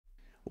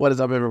What is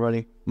up,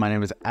 everybody? My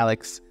name is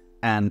Alex,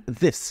 and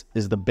this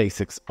is the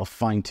basics of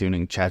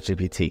fine-tuning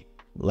ChatGPT.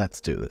 Let's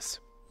do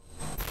this.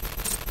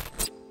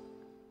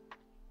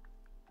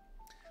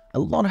 A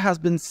lot has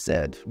been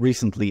said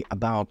recently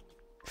about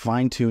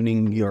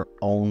fine-tuning your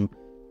own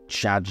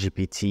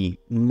ChatGPT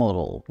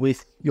model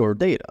with your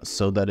data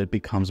so that it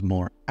becomes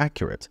more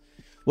accurate.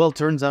 Well,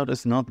 turns out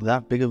it's not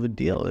that big of a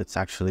deal. It's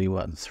actually,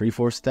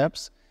 3-4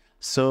 steps?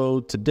 So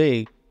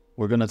today,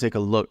 we're going to take a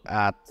look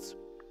at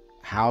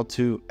how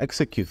to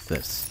execute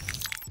this.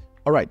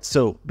 All right,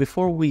 so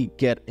before we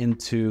get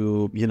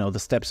into, the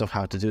steps of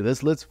how to do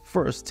this, let's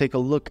first take a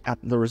look at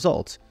the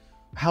results.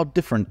 How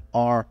different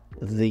are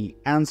the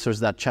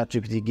answers that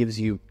ChatGPT gives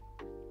you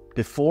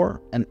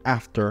before and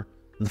after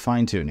the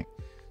fine-tuning?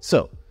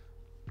 So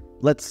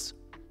let's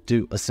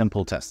do a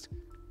simple test.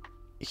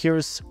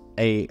 Here's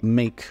a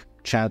make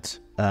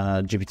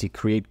ChatGPT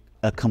create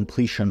a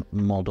completion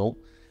model.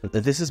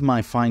 This is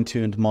my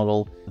fine-tuned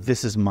model.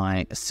 This is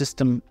my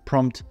system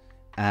prompt.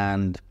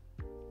 And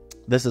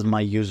this is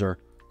my user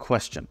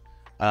question.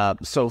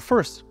 So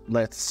first,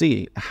 let's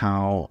see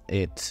how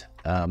it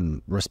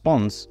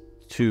responds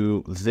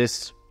to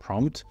this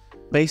prompt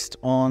based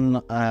on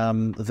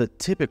the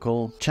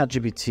typical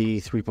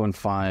ChatGPT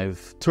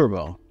 3.5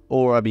 Turbo.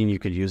 Or, you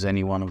could use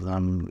any one of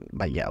them,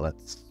 but yeah,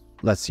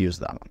 let's use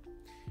that one.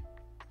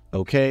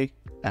 Okay,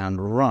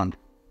 and run.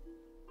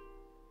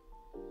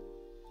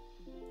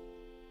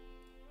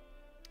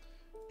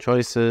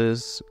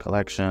 Choices,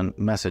 collection,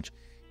 message.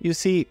 You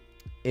see,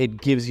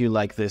 it gives you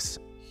like this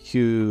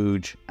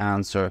huge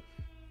answer.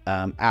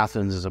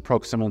 Athens is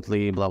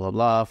approximately blah, blah,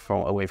 blah,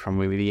 away from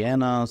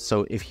Vienna.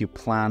 So if you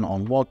plan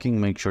on walking,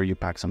 make sure you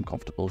pack some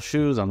comfortable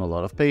shoes and a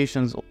lot of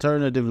patience.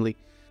 Alternatively,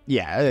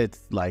 yeah,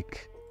 it's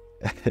like,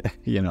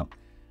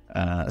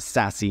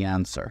 sassy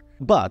answer.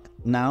 But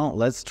now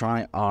let's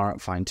try our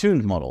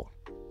fine-tuned model.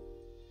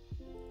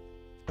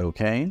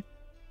 Okay,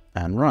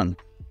 and run.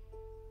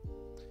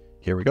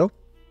 Here we go.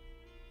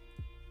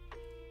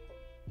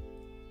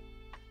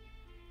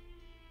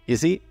 You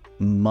see,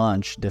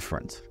 much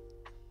different,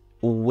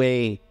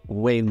 way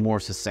more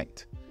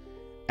succinct.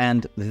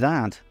 And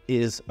that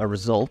is a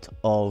result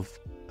of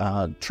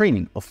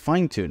training, of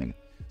fine-tuning.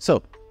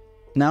 So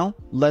now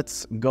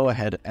let's go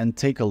ahead and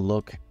take a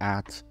look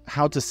at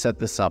how to set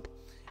this up.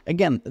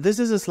 Again, this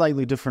is a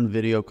slightly different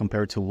video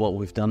compared to what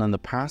we've done in the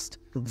past.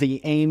 The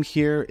aim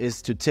here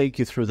is to take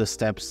you through the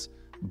steps,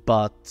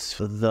 but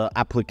the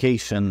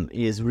application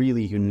is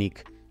really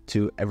unique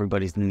to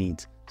everybody's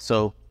needs.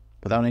 So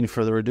without any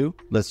further ado,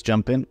 let's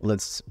jump in.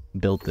 Let's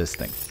build this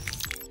thing.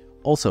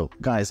 Also,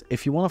 guys,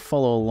 if you want to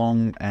follow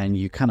along and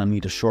you kind of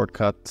need a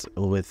shortcut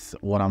with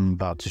what I'm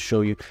about to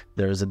show you,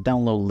 there's a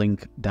download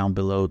link down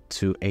below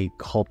to a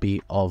copy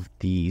of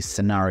the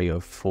scenario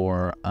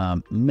for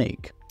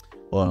Make,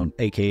 or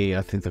aka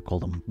I think they call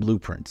them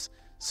blueprints.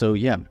 So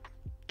yeah,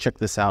 check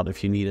this out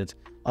if you need it.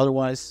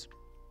 Otherwise,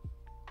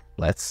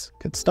 let's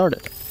get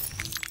started.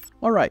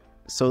 All right,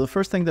 so the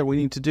first thing that we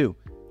need to do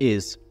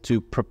is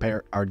to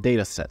prepare our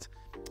data set.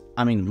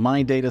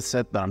 My data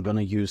set that I'm going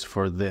to use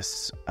for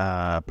this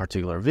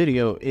particular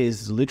video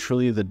is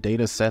literally the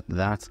data set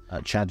that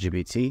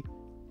ChatGPT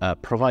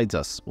provides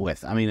us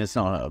with. It's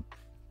not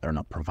they're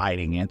not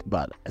providing it,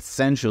 but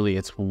essentially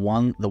it's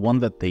the one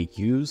that they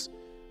use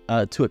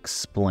to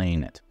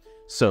explain it.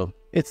 So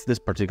it's this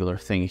particular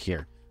thing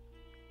here.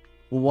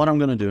 What I'm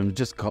going to do, I'm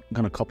just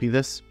going to copy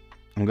this.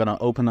 I'm going to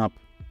open up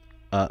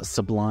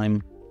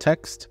Sublime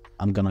Text.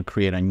 I'm going to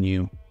create a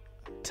new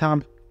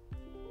tab,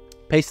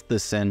 paste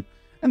this in,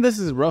 and this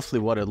is roughly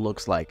what it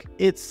looks like.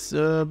 It's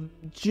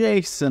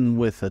JSON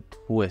with a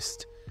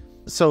twist.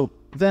 So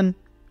then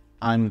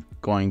I'm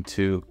going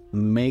to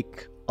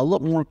make a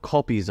lot more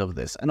copies of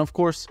this. And of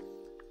course,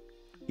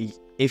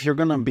 if you're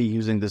going to be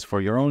using this for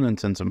your own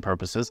intents and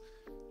purposes,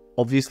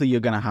 obviously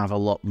you're going to have a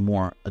lot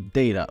more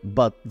data.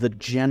 But the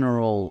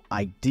general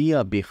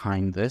idea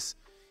behind this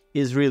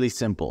is really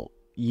simple.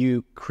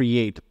 You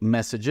create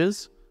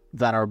messages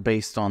that are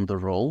based on the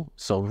role.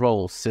 So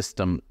role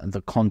system,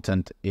 the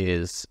content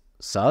is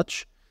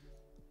such.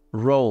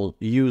 Role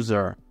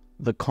user,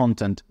 the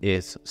content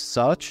is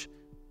such.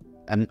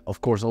 And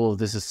of course, all of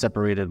this is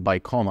separated by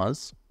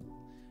commas.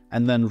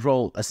 And then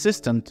role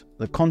assistant,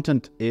 the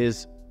content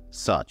is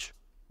such,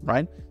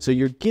 right? So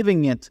you're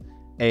giving it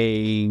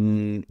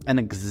an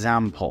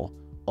example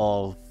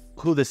of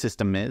who the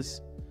system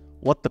is,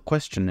 what the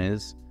question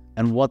is,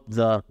 and what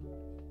the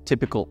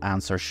typical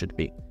answer should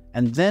be.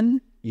 And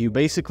then you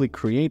basically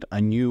create a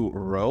new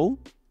row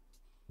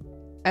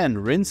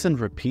and rinse and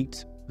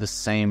repeat the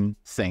same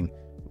thing.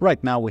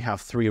 Right now we have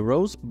 3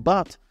 rows,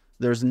 but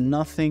there's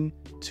nothing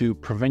to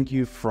prevent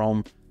you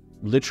from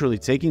literally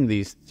taking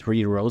these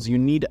 3 rows. You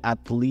need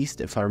at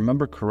least, if I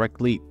remember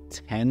correctly,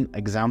 10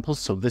 examples.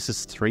 So this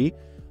is 3,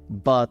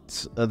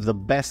 but the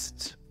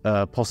best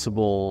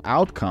possible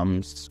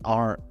outcomes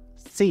are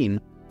seen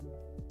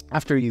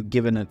after you've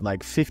given it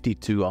like 50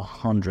 to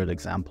 100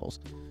 examples.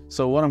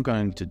 So what I'm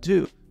going to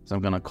do is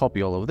I'm going to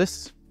copy all of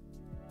this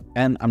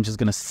and I'm just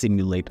going to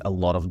simulate a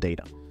lot of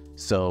data.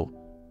 So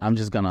I'm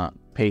just going to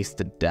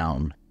paste it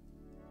down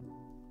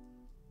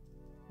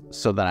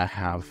so that I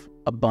have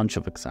a bunch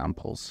of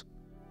examples.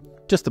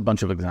 Just a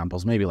bunch of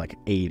examples, maybe like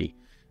 80.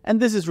 And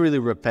this is really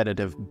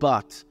repetitive,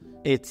 but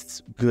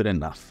it's good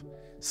enough.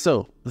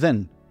 So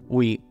then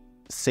we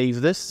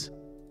save this.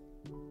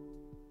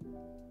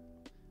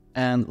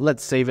 And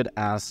let's save it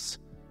as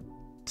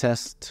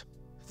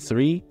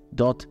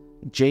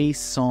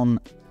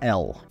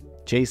test3.jsonl.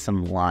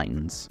 JSON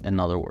lines, in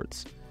other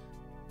words.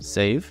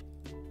 Save.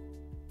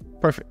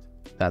 Perfect.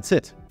 That's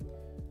it.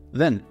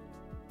 Then,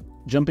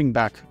 jumping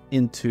back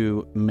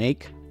into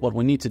Make, what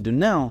we need to do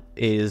now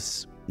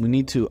is we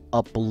need to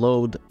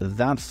upload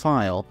that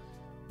file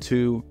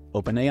to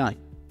OpenAI.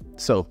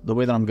 So the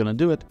way that I'm going to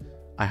do it,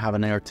 I have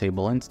an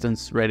Airtable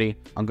instance ready.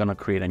 I'm going to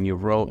create a new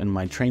row in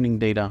my training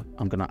data.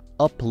 I'm going to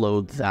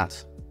upload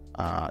that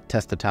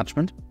test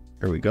attachment.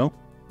 Here we go.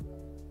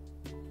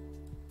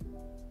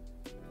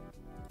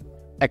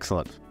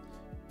 Excellent.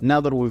 Now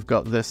that we've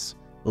got this,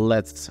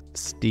 let's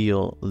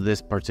steal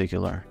this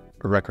particular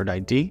record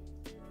ID.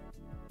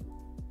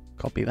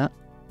 Copy that.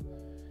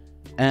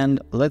 And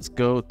let's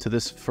go to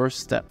this first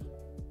step.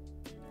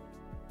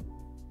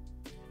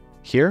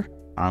 Here,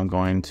 I'm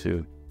going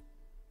to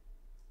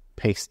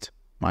paste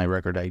my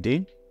record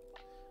ID,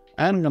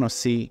 and I'm going to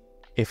see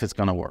if it's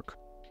going to work.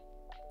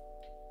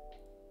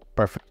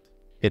 Perfect.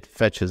 It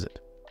fetches it.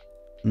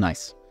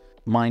 Nice.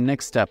 My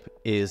next step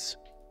is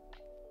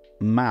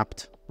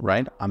mapped,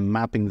 right? I'm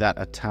mapping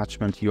that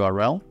attachment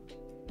URL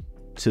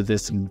to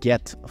this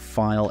get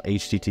file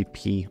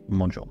HTTP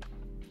module.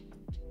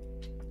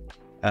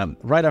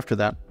 Right after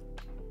that,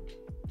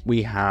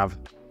 we have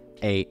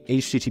a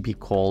HTTP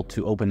call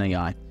to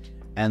OpenAI,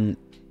 and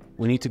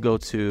we need to go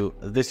to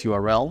this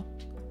URL,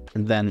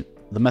 and then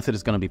the method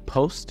is going to be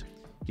post.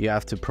 You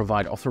have to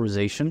provide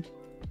authorization,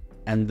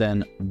 and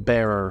then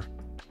bearer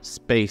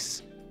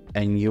space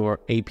and your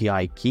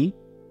API key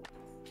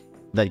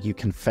that you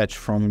can fetch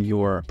from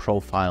your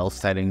profile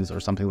settings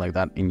or something like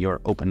that in your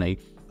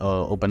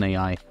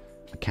OpenAI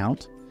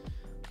account.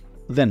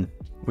 Then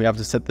we have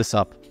to set this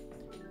up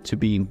to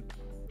be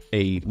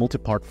a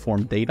multi-part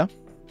form data.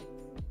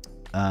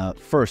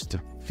 First,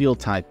 field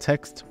type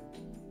text,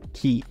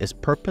 key is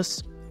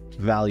purpose,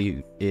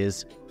 value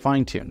is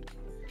fine-tuned.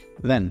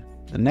 Then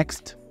the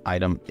next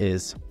item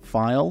is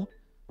file,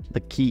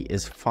 the key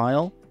is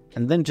file,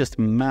 and then just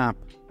map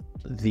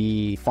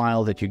the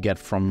file that you get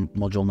from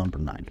module number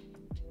 9.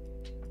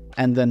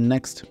 And then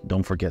next,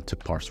 don't forget to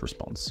parse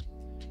response.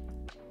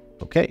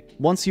 Okay,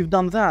 once you've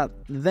done that,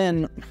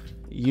 then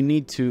you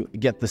need to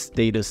get the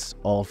status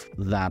of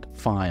that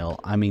file.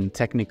 I mean,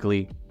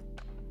 technically,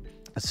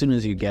 as soon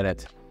as you get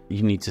it,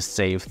 you need to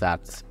save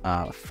that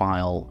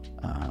file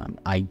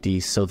ID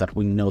so that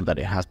we know that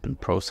it has been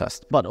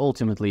processed. But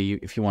ultimately,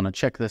 if you want to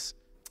check this,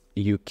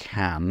 you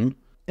can.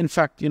 In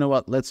fact, you know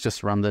what? Let's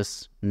just run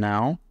this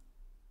now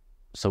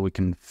so we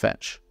can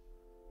fetch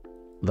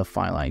the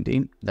file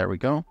ID. There we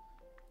go.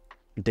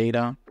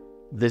 Data.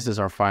 This is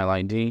our file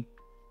ID.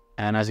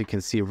 And as you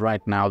can see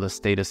right now, the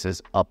status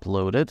is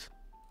uploaded.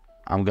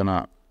 I'm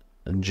gonna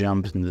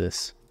jump into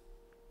this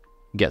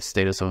get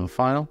status of a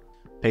file,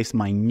 paste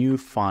my new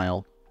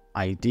file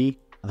ID.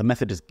 The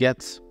method is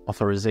get,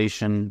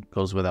 authorization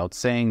goes without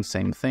saying,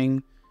 same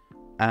thing,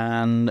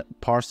 and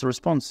parse the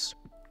response.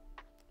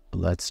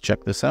 Let's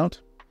check this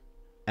out.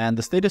 And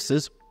the status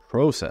is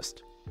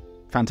processed.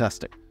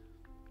 Fantastic.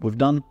 We've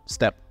done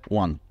step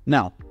 1.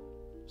 Now,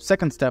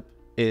 second step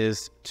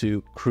is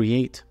to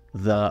create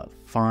the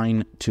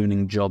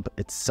fine-tuning job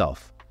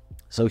itself.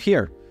 So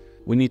here,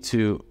 we need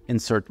to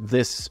insert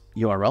this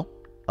URL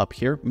up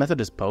here.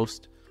 Method is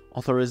post.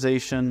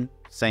 Authorization,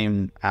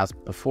 same as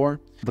before.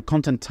 The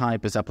content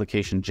type is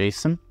application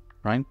JSON,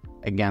 right?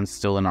 Again,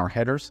 still in our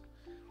headers.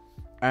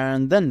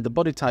 And then the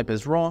body type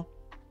is raw.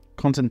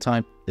 Content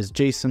type is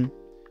JSON.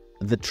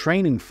 The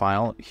training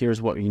file,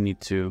 here's what you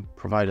need to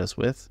provide us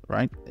with,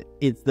 right?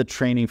 It's the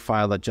training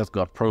file that just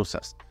got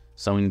processed.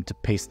 So we need to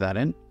paste that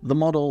in. The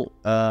model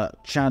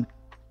ChatGPT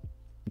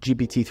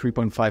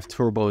 3.5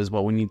 Turbo is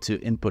what we need to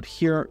input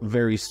here.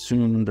 Very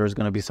soon there's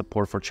going to be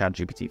support for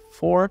ChatGPT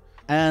 4.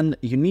 And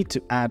you need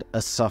to add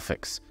a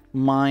suffix.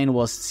 Mine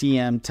was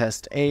CM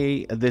test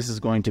A. This is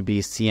going to be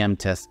CM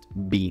test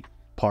B,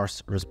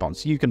 parse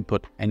response. You can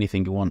put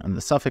anything you want in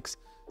the suffix,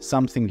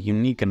 something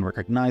unique and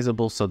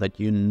recognizable so that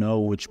you know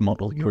which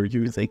model you're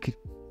using.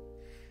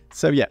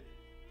 So yeah,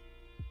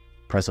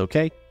 press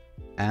OK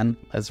and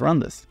let's run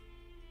this.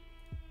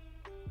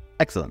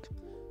 Excellent.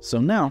 So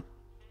now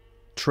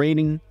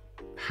training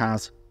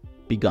has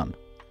begun.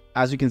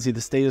 As you can see,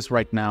 the status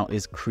right now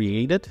is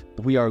created.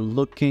 We are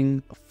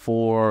looking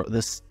for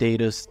the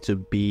status to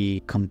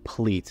be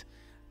complete.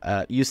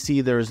 You see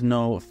there's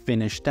no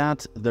finished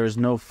stat, there's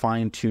no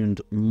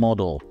fine-tuned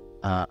model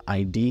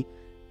ID,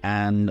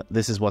 and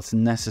this is what's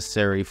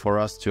necessary for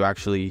us to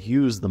actually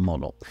use the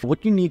model.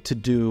 What you need to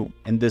do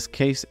in this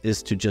case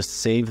is to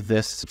just save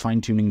this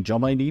fine-tuning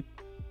job ID,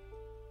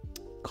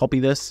 copy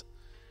this,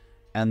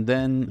 and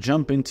then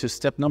jump into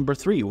step number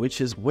 3,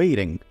 which is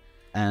waiting.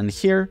 And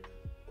here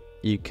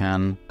you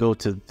can go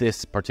to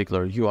this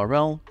particular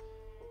URL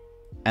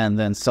and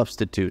then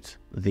substitute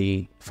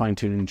the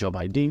fine-tuning job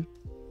ID.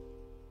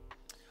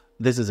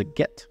 This is a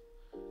GET,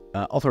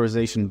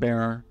 authorization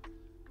bearer,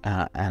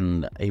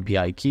 and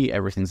API key,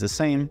 everything's the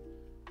same.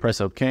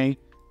 Press OK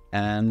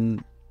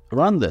and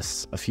run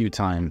this a few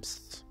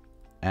times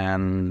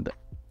and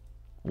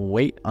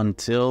wait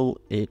until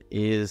it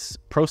is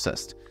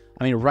processed.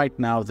 I mean, right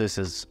now this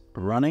is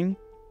running,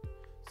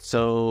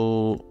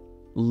 so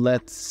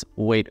let's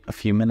wait a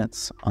few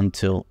minutes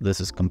until this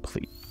is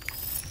complete.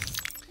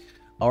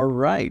 All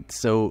right,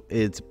 so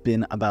it's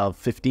been about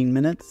 15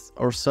 minutes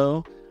or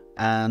so,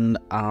 and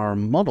our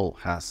model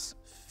has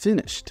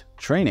finished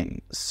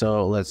training.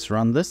 So let's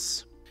run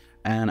this.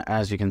 And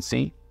as you can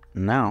see,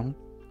 now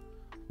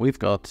we've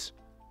got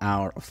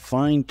our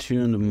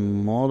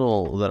fine-tuned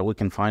model that we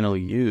can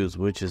finally use,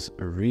 which is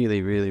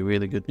really, really,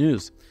 really good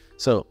news.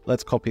 So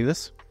let's copy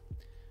this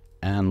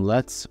and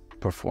let's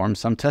perform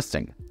some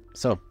testing.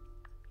 So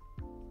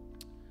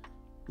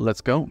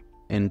let's go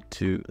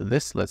into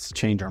this. Let's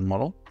change our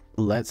model.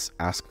 Let's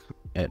ask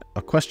it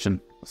a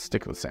question. Let's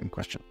stick with the same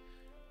question.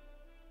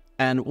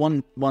 And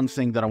one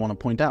thing that I want to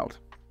point out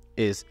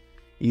is,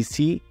 you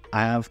see,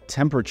 I have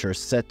temperature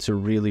set to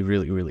really,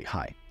 really, really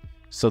high.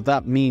 So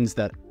that means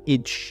that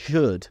it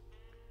should,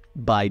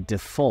 by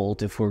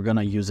default, if we're going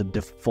to use a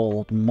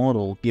default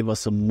model, give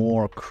us a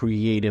more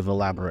creative,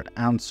 elaborate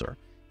answer.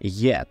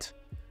 Yet,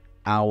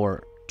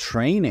 our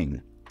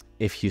training,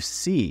 if you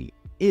see,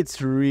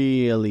 it's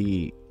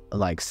really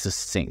like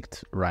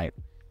succinct, right?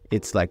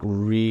 It's like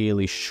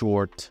really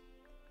short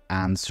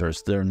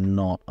answers. They're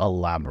not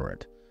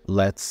elaborate.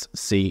 Let's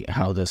see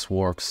how this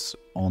works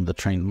on the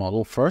trained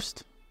model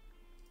first.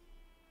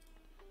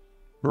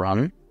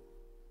 Run.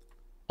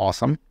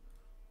 Awesome.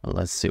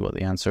 Let's see what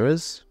the answer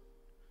is.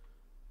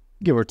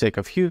 Give or take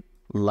a few,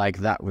 like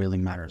that really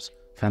matters.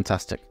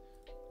 Fantastic.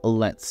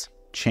 Let's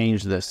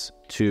change this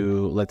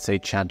to, let's say,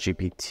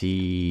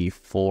 ChatGPT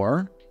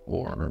 4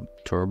 or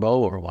Turbo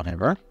or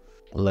whatever.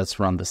 Let's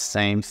run the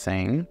same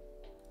thing.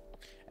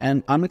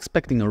 And I'm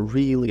expecting a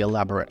really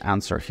elaborate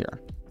answer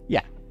here.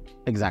 Yeah,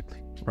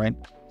 exactly, right?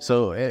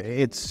 So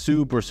it's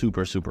super,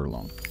 super, super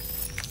long.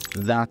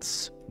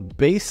 That's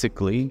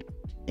basically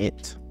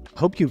it.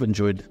 Hope you've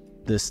enjoyed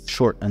this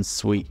short and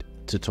sweet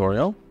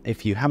tutorial.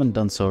 If you haven't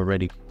done so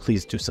already,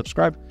 please do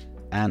subscribe,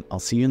 and I'll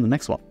see you in the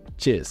next one.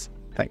 Cheers.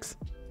 Thanks.